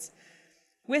visits.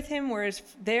 With him were his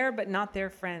there but not their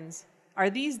friends. Are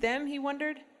these them, he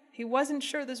wondered? He wasn't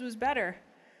sure this was better.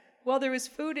 Well, there was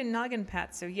food and noggin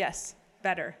pats, so yes,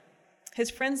 better.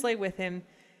 His friends lay with him.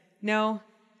 No,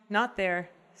 not there,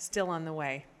 still on the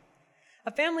way.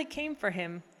 A family came for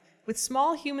him, with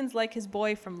small humans like his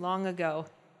boy from long ago.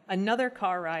 Another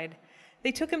car ride.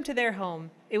 They took him to their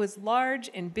home. It was large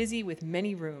and busy with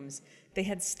many rooms. They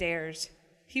had stairs.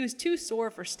 He was too sore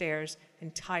for stairs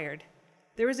and tired.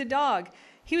 There was a dog.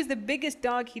 He was the biggest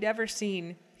dog he'd ever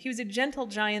seen. He was a gentle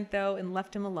giant, though, and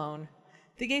left him alone.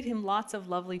 They gave him lots of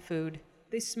lovely food.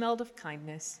 They smelled of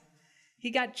kindness. He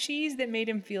got cheese that made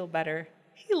him feel better.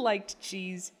 He liked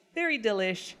cheese. Very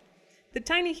delish. The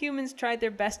tiny humans tried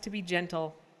their best to be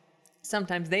gentle.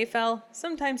 Sometimes they fell,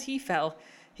 sometimes he fell.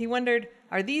 He wondered,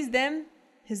 are these them?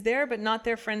 His there but not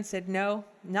their friend said no,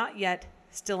 not yet,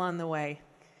 still on the way.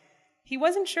 He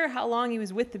wasn't sure how long he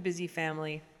was with the busy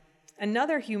family.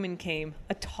 Another human came,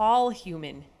 a tall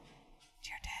human.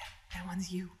 Dear Dad, that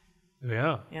one's you.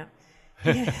 Yeah. Yeah.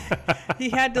 He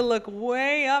had to look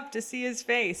way up to see his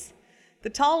face. The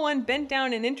tall one bent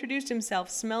down and introduced himself,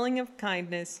 smelling of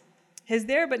kindness. His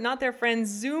there but not their friends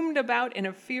zoomed about in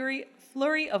a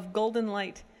flurry of golden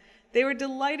light. They were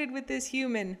delighted with this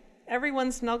human.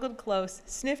 Everyone snuggled close,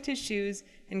 sniffed his shoes,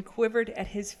 and quivered at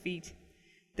his feet.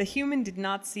 The human did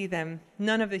not see them.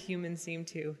 None of the humans seemed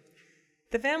to.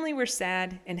 The family were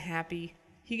sad and happy.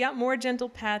 He got more gentle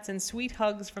pats and sweet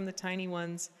hugs from the tiny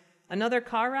ones. Another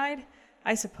car ride?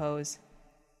 I suppose.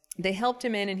 They helped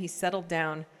him in and he settled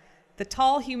down. The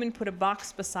tall human put a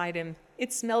box beside him.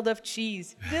 It smelled of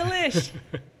cheese. Delish!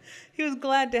 He was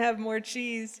glad to have more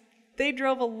cheese. They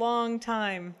drove a long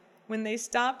time. When they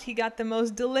stopped, he got the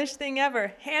most delish thing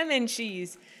ever, ham and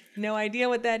cheese. No idea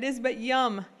what that is, but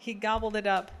yum. He gobbled it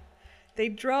up. They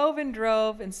drove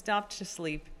and stopped to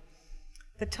sleep.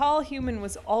 The tall human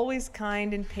was always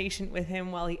kind and patient with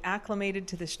him while he acclimated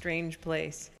to the strange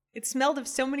place. It smelled of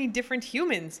so many different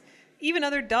humans, even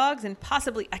other dogs and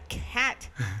possibly a cat.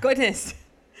 Goodness.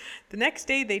 The next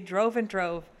day they drove and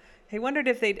drove. He wondered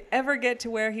if they'd ever get to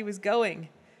where he was going.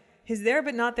 His there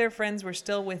but not their friends were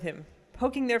still with him,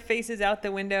 poking their faces out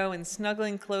the window and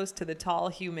snuggling close to the tall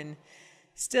human.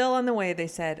 Still on the way, they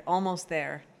said, almost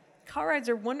there. Car rides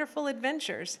are wonderful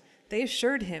adventures, they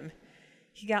assured him.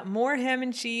 He got more ham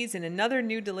and cheese and another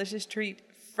new delicious treat,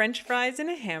 French fries and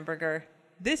a hamburger.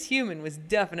 This human was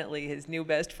definitely his new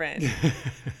best friend.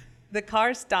 The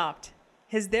car stopped.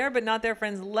 His there but not their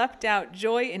friends leapt out,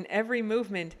 joy in every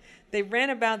movement. They ran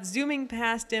about, zooming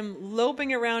past him,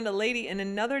 loping around a lady and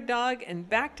another dog, and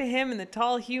back to him and the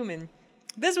tall human.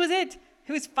 This was it.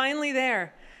 He was finally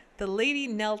there. The lady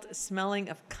knelt, smelling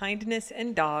of kindness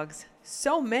and dogs.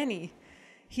 So many.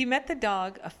 He met the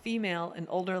dog, a female and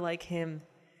older like him.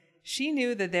 She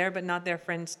knew the there but not their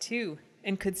friends too,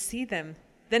 and could see them.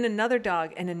 Then another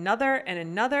dog, and another, and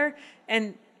another,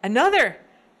 and another.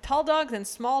 Tall dogs and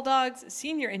small dogs,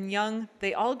 senior and young,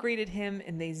 they all greeted him,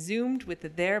 and they zoomed with the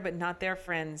there but not their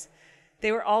friends.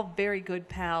 They were all very good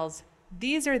pals.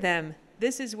 These are them.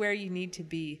 This is where you need to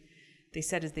be, they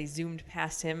said as they zoomed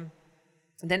past him.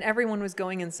 Then everyone was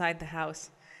going inside the house.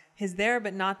 His there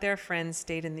but not their friends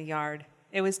stayed in the yard.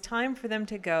 It was time for them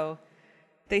to go.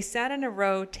 They sat in a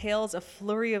row, tails a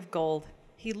flurry of gold.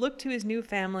 He looked to his new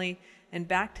family and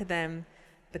back to them,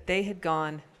 but they had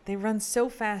gone. They run so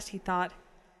fast, he thought.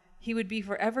 He would be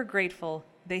forever grateful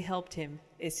they helped him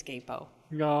escapo.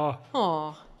 Oh,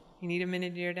 Aw. You need a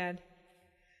minute, dear Dad?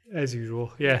 as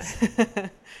usual, yes.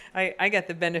 I got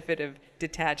the benefit of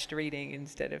detached reading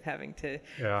instead of having to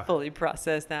fully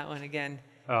process that one again.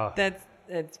 Oh,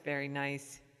 That's very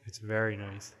nice. it's very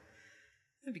nice.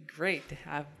 It'd be great to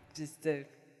have just the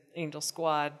Angel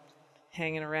Squad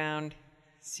hanging around,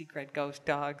 secret ghost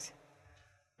dogs.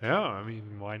 Yeah, I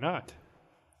mean, why not?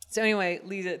 So anyway,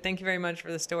 Lisa, thank you very much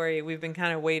for the story. We've been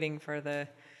kind of waiting for the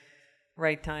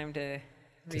right time to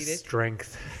read to it.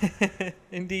 strength.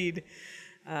 Indeed.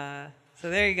 So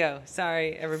there you go.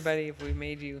 Sorry, everybody, if we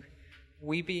made you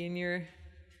weepy in your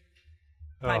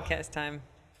podcast time.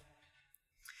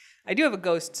 I do have a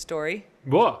ghost story.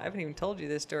 Whoa. I haven't even told you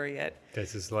this story yet.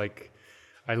 This is like,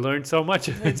 I learned so much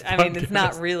of this I mean, it's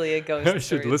not really a ghost I should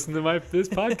story. listen to this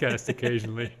podcast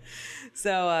occasionally.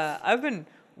 So I've been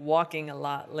walking a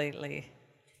lot lately.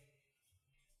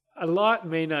 A lot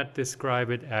may not describe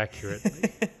it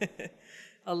accurately.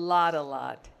 A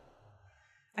lot.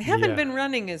 I haven't Yeah. been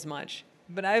running as much,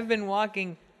 but I've been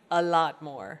walking a lot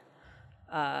more.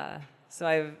 So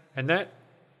I've And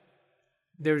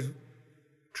there's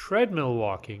treadmill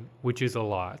walking, which is a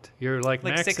lot. You're like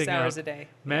like 6 maxing hours out, a day.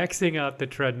 maxing out the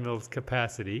treadmill's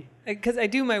capacity. Because I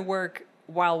do my work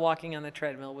while walking on the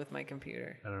treadmill with my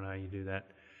computer. I don't know how you do that.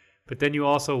 But then you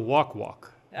also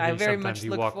walk. I And very sometimes much you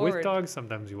look walk forward. with dogs,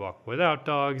 sometimes you walk without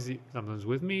dogs, sometimes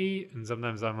with me, and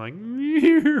sometimes I'm like,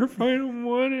 if I don't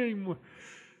want anymore.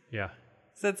 Yeah.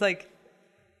 So it's like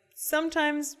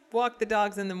sometimes walk the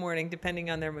dogs in the morning, depending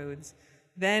on their moods.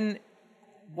 Then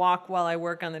walk while I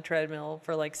work on the treadmill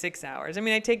for like 6 hours. I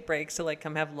mean, I take breaks to like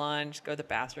come have lunch, go to the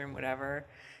bathroom, whatever,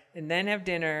 and then have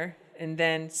dinner, and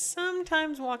then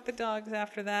sometimes walk the dogs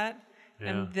after that. Yeah.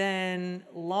 And then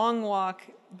long walk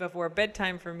before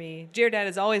bedtime for me. Dad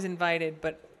is always invited,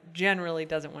 but generally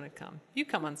doesn't want to come. You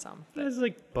come on some. There's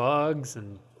like bugs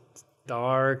and it's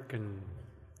dark and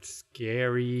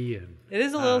scary and It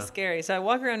is a little scary. So I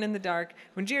walk around in the dark.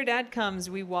 When Dad comes,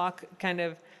 we walk kind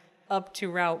of up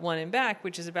to Route 1 and back,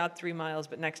 which is about 3 miles,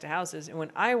 but next to houses. And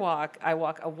when I walk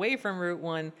away from Route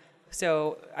 1.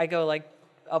 So I go like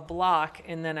a block,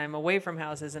 and then I'm away from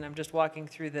houses, and I'm just walking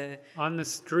through on the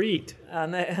street.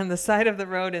 on the side of the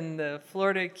road in the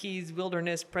Florida Keys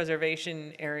Wilderness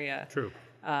Preservation area. True.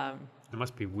 There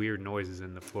must be weird noises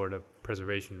in the Florida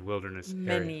Preservation Wilderness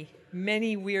area.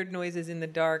 Many weird noises in the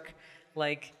dark,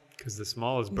 like, Because the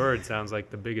smallest bird sounds like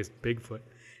the biggest Bigfoot.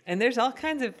 and there's all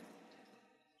kinds of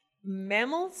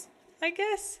mammals, I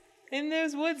guess, in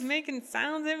those woods making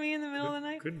sounds at me in the middle of the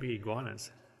night. Could be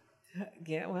iguanas.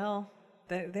 Yeah, well,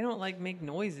 they don't like make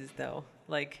noises though,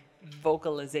 like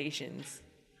vocalizations.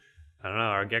 I don't know.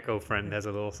 Our gecko friend has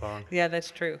a little song. Yeah,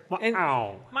 that's true. And-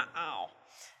 Ow.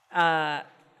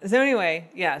 So anyway,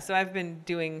 yeah, so I've been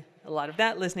doing a lot of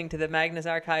that, listening to the Magnus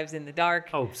Archives in the dark.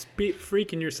 Oh,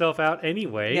 freaking yourself out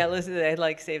anyway. Yeah, listen, I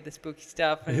like save the spooky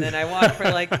stuff, and then I walk for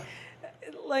like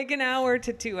an hour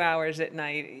to 2 hours at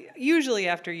night. Usually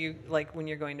after you, like when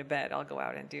you're going to bed, I'll go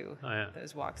out and do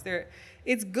those walks.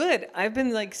 It's good. I've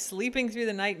been like sleeping through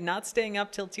the night, not staying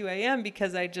up till 2 a.m.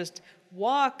 because I just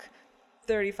walk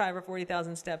 35 or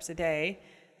 40,000 steps a day,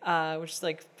 which is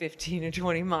like 15 or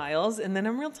 20 miles, and then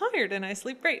I'm real tired and I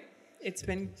sleep great. It's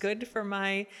been good for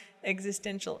my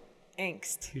existential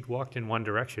angst. If you'd walked in one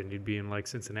direction, you'd be in like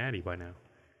Cincinnati by now.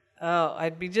 Oh,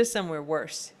 I'd be just somewhere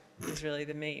worse is really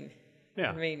the main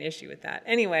issue with that.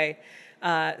 Anyway,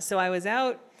 so I was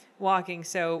out walking.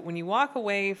 So when you walk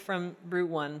away from Route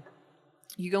 1,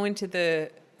 you go into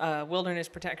the wilderness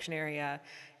protection area,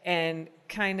 and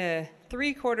kind of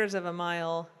 3/4 of a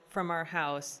mile from our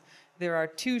house, there are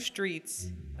 2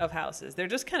 streets of houses. They're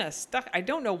just kind of stuck. I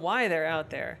don't know why they're out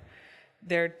there.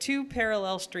 There are 2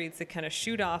 parallel streets that kind of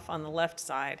shoot off on the left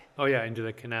side. Oh, yeah, into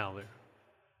the canal there.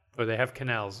 Or they have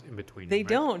canals in between. They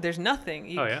them, right? don't. There's nothing.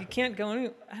 You, Oh, yeah? you can't go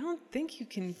any. I don't think you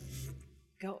can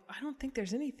go. I don't think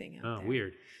there's anything out Oh, there.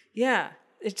 weird. Yeah.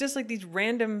 It's just like these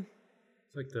random.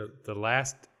 It's like the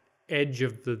last edge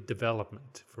of the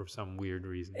development for some weird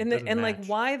reason. And, It doesn't like match.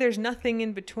 why there's nothing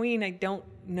in between, I don't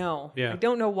know. Yeah. I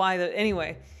don't know why.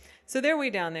 Anyway, so they're way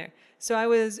down there. So I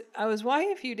was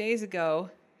walking a few days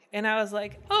ago, and I was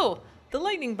like, oh, the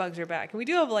lightning bugs are back. And we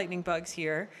do have lightning bugs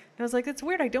here. And I was like, that's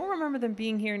weird. I don't remember them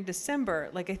being here in December.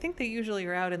 Like, I think they usually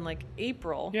are out in like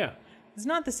April. Yeah. It's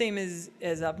not the same as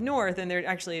up north, and they're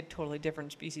actually a totally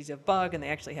different species of bug, and they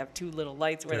actually have 2 little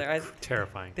lights where They're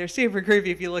terrifying. they're super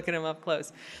creepy if you look at them up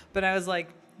close. But I was like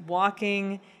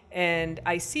walking, and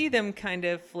I see them kind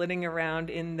of flitting around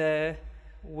in the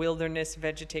wilderness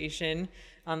vegetation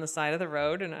on the side of the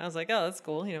road, and I was like, oh, that's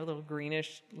cool, little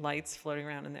greenish lights floating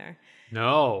around in there.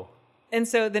 No. And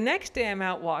so the next day I'm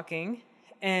out walking,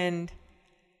 and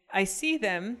I see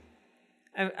them.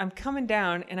 I'm coming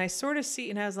down, and I sort of see,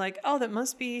 and I was like, oh, that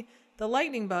must be the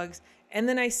lightning bugs. And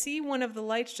then I see one of the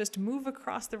lights just move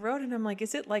across the road, and I'm like,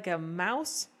 is it like a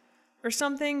mouse or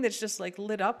something that's just like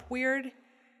lit up weird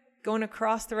going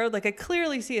across the road? Like, I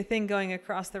clearly see a thing going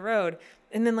across the road.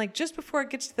 And then like just before it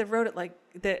gets to the road, it like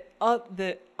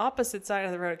the opposite side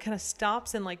of the road, it kind of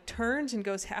stops and like turns and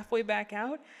goes halfway back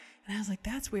out. And I was like,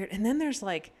 that's weird. And then there's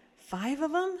like 5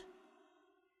 of them.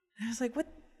 And I was like, what?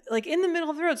 Like in the middle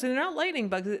of the road. So they're not lightning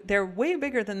bugs. They're way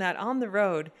bigger than that on the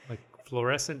road. Like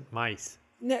fluorescent mice.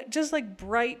 Just like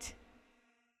bright.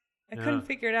 I couldn't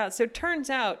figure it out. So it turns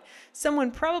out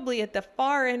someone probably at the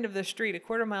far end of the street, a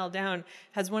quarter mile down,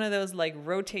 has one of those like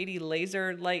rotating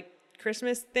laser light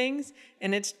Christmas things.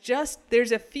 And it's just,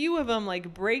 there's a few of them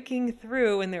like breaking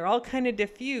through and they're all kind of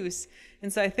diffuse.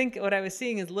 And so I think what I was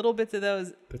seeing is little bits of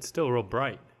those. But still real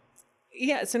bright.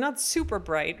 Yeah, so not super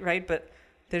bright, right? But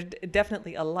there's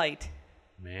definitely a light.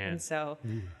 Man. And so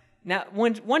now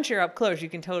once you're up close, you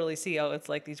can totally see, oh, it's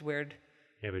like these weird.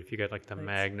 Yeah, but if you got like the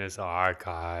Magnus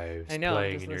Archives I know,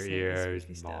 I'm playing just in your listening to the ears,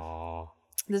 spooky stuff. aw.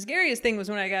 The scariest thing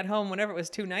was when I got home, whenever it was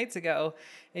 2 nights ago,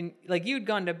 and like you'd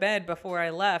gone to bed before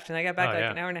I left, and I got back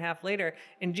an hour and a half later,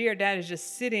 and G, our dad, is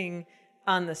just sitting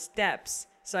on the steps.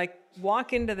 So I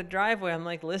walk into the driveway, I'm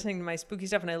like listening to my spooky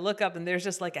stuff, and I look up, and there's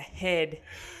just like a head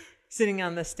sitting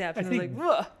on the steps, and I was like,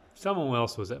 whoa. Someone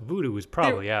else was at Voodoo was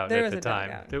probably out there at was the a dog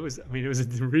time. out. There was, I mean, it was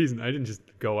the reason I didn't just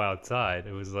go outside.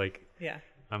 It was like, Yeah.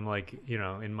 I'm like, you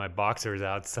know, in my boxers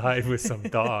outside with some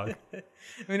dog. I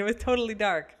mean, it was totally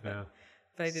dark, Yeah.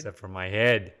 but I did Except for my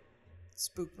head.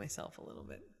 spook myself a little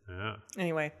bit. Yeah.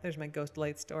 Anyway, there's my ghost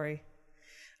light story.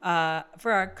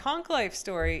 For our conch life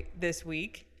story this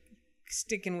week,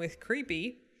 sticking with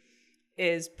creepy,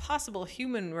 is possible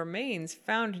human remains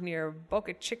found near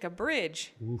Boca Chica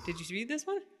Bridge. Oof. Did you read this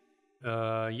one?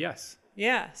 Yes.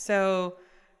 Yeah. So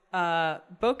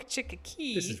Boca Chica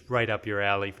Key. This is right up your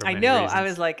alley for I many know. reasons. I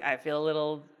was like, I feel a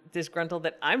little disgruntled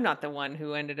that I'm not the one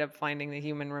who ended up finding the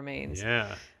human remains.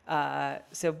 Yeah.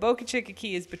 So Boca Chica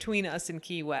Key is between us and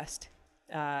Key West,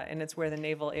 and it's where the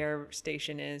Naval Air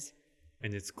Station is.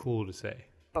 And it's cool to say.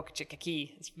 Boca Chica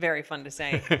Key. It's very fun to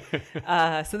say.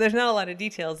 So there's not a lot of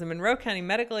details. The Monroe County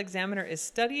Medical Examiner is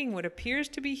studying what appears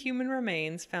to be human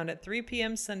remains found at 3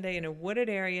 p.m. Sunday in a wooded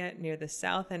area near the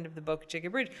south end of the Boca Chica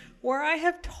Bridge, where I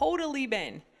have totally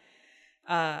been.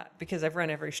 Because I've run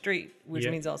every street, which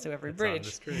means also every bridge. On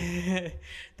the street.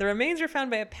 The remains were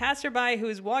found by a passerby who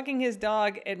was walking his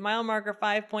dog at mile marker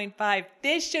 5.5.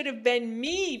 This should have been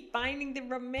me finding the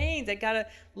remains. I gotta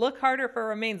look harder for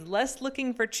remains, less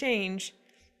looking for change,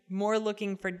 more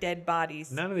looking for dead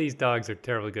bodies. None of these dogs are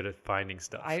terribly good at finding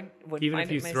stuff. I would Even find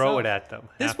if you it throw myself. it at them.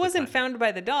 This half the wasn't time. found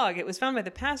by the dog. It was found by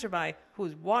the passerby who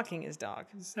was walking his dog.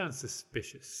 This sounds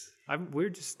suspicious. We're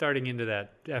just starting into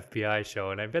that FBI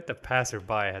show, and I bet the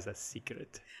passerby has a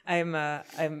secret.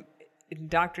 I'm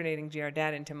indoctrinating GR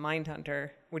Dad into Mindhunter,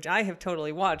 which I have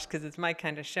totally watched because it's my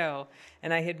kind of show.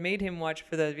 And I had made him watch,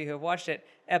 for those of you who have watched it,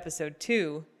 episode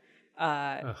 2.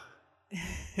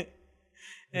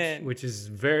 Which is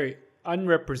very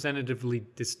unrepresentatively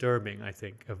disturbing, I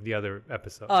think, of the other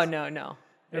episodes. Oh, no.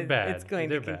 They're bad. It's going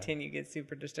They're to bad. continue to get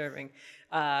super disturbing.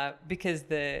 Because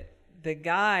the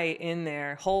guy in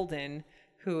there, Holden,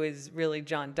 who is really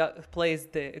plays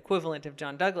the equivalent of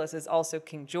John Douglas, is also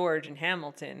King George in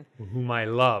Hamilton. Whom I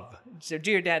love. So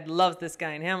Dear Dad loves this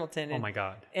guy in Hamilton. Oh my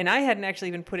God. And I hadn't actually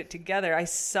even put it together. I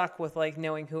suck with like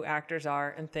knowing who actors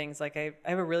are and things. Like I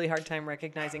have a really hard time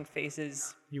recognizing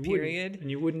faces, period. And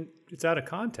you wouldn't, it's out of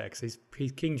context. He's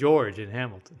King George in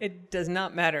Hamilton. It does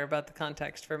not matter about the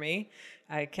context for me.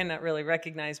 I cannot really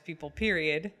recognize people,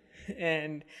 period.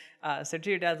 And so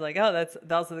Dear Dad's like, oh, that's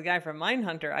also the guy from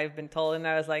Mindhunter, I've been told. And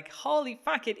I was like, holy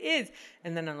fuck, it is.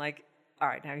 And then I'm like, all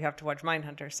right, now you have to watch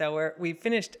Mindhunter. So we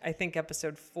finished, I think,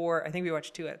 episode 4. I think we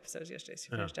watched 2 episodes yesterday. So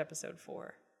we finished episode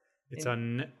 4. It's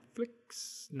on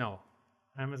Netflix? No.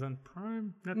 Amazon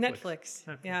Prime? Netflix.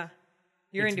 Yeah.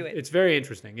 You're into it. It's very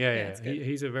interesting. Yeah. it's good.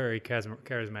 He's a very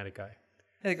charismatic guy.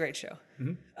 It's a great show.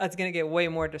 Mm-hmm. It's going to get way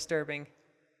more disturbing.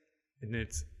 And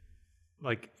it's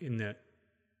like in the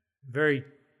very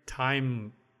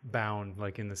time bound,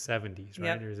 like in the 70s, right?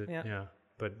 Yep, Or is it? yep. Yeah.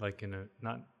 But like in a,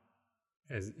 not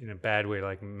as in a bad way,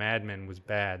 like Mad Men was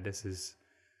bad. This is,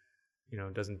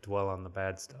 doesn't dwell on the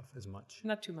bad stuff as much.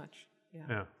 Not too much. Yeah.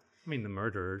 Yeah. I mean, the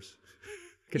murderers.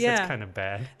 I guess Yeah. that's kind of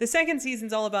bad. The second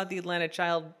season's all about the Atlanta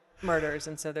child murders,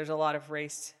 and so there's a lot of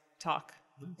race talk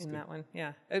that one.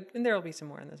 Yeah, and there will be some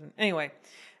more in this one. Anyway,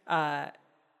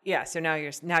 yeah. So now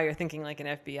you're thinking like an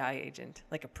FBI agent,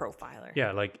 like a profiler.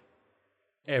 Yeah, like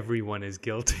everyone is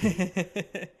guilty.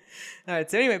 All right.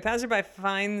 So anyway, passerby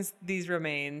finds these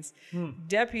remains.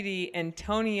 Deputy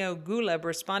Antonio Guleb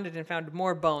responded and found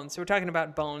more bones. So we're talking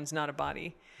about bones, not a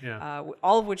body. Yeah.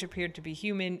 All of which appeared to be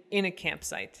human in a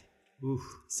campsite. Oof.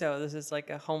 So this is like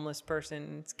a homeless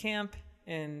person's camp,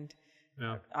 and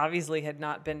Yeah. obviously had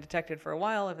not been detected for a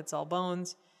while if it's all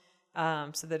bones.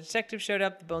 So the detective showed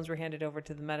up, the bones were handed over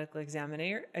to the medical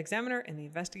examiner, and the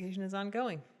investigation is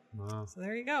ongoing. Wow. So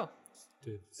there you go.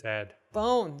 Dude, sad.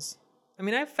 Bones. I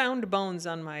mean, I've found bones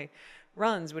on my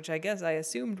runs, which I guess I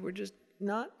assumed were just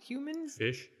not humans.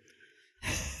 Fish.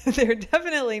 They're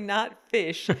definitely not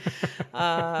fish.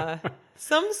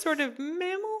 Some sort of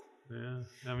mammal? Yeah.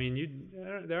 I mean,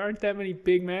 there aren't that many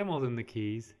big mammals in the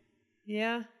Keys.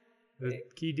 Yeah. The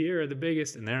key deer are the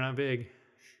biggest, and they're not big.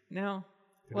 No.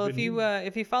 Well,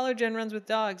 if you follow Jen Runs with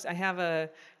Dogs, I have a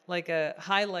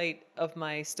highlight of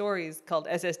my stories called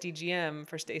SSDGM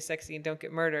for Stay Sexy and Don't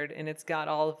Get Murdered, and it's got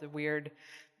all of the weird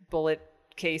bullet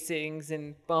casings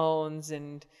and bones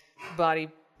and body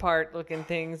part looking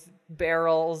things,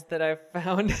 barrels that I've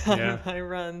found on my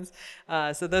runs.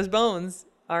 So those bones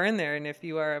are in there, and if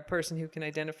you are a person who can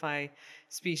identify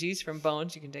species from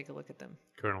bones, you can take a look at them.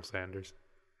 Colonel Sanders,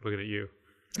 looking at you.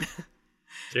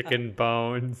 Chicken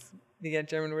bones. You got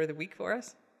German word of the week for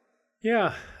us?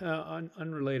 Yeah,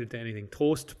 unrelated to anything.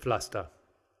 Trostpflaster,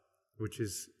 which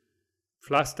is,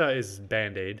 Pflaster is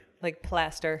Band-Aid. Like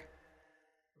plaster.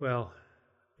 Well,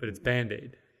 but it's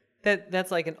Band-Aid. That's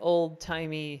like an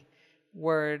old-timey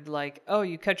word, like, oh,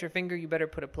 you cut your finger, you better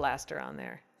put a plaster on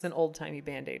there. It's an old-timey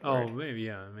Band-Aid word. Oh, maybe.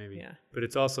 Yeah. But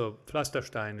it's also,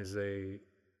 Pflasterstein is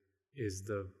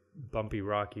the bumpy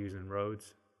rock used in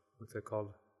roads. What's that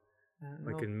called?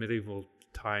 Like in medieval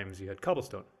times, you had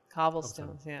cobblestone.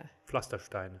 Cobblestones, yeah.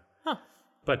 Pflasterstein. Huh.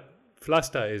 But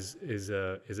Pflaster is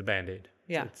a Band-Aid.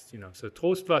 Yeah. So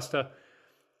Trostpflaster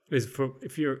is for,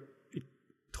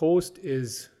 Trost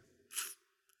is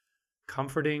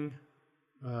comforting.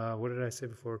 What did I say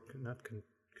before?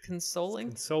 Consoling.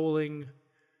 Consoling.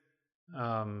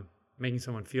 Making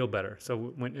someone feel better.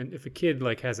 So if a kid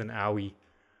like has an owie,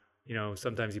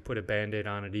 sometimes you put a Band-Aid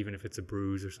on it, even if it's a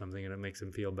bruise or something, and it makes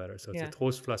them feel better. So it's a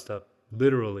Trostpflaster,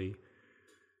 literally.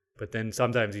 But then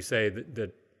sometimes you say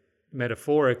that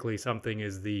metaphorically something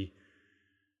is the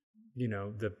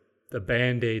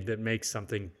Band-Aid that makes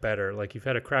something better. Like you've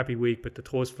had a crappy week, but the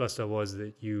Trostpflaster was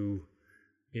that you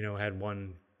had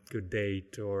one good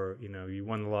date, or you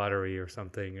won the lottery or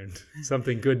something, and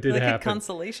something good did like happen. Like a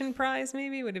consolation prize,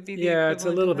 maybe? Would it be? It's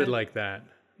a little bit like that,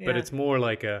 but it's more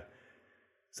like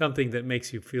something that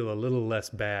makes you feel a little less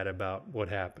bad about what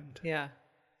happened. Yeah.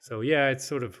 So it's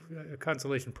sort of a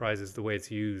consolation prize is the way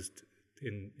it's used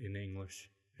in English.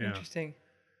 Yeah. Interesting.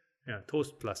 Yeah,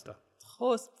 Trostpflaster.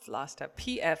 Trostpflaster.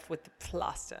 PF with the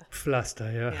plaster.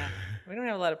 Pflaster, yeah. We don't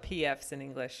have a lot of PFs in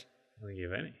English. I don't think you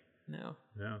have any. No.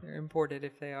 No. They're imported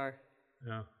if they are.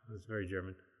 No, that's very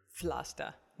German.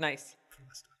 Pflaster. Nice.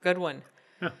 Pflaster. Good one.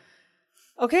 Yeah.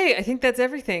 Okay, I think that's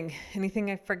everything. Anything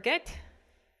I forget?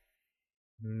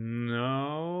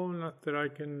 No, not that I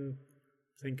can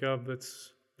think of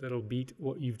that'll beat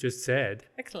what you've just said.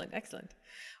 Excellent.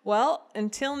 Well,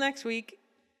 until next week,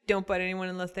 don't bite anyone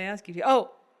unless they ask you to.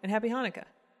 Oh, and happy Hanukkah.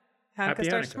 Hanukkah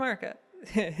starts tomorrow.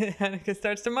 Hanukkah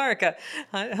starts tomorrow.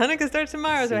 Hanukkah starts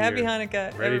tomorrow, so happy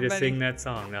Hanukkah, ready everybody. To sing that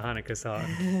song, the Hanukkah song.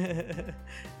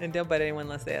 And don't bite anyone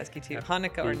unless they ask you to.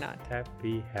 Hanukkah or not.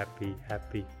 Happy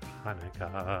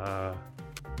Hanukkah.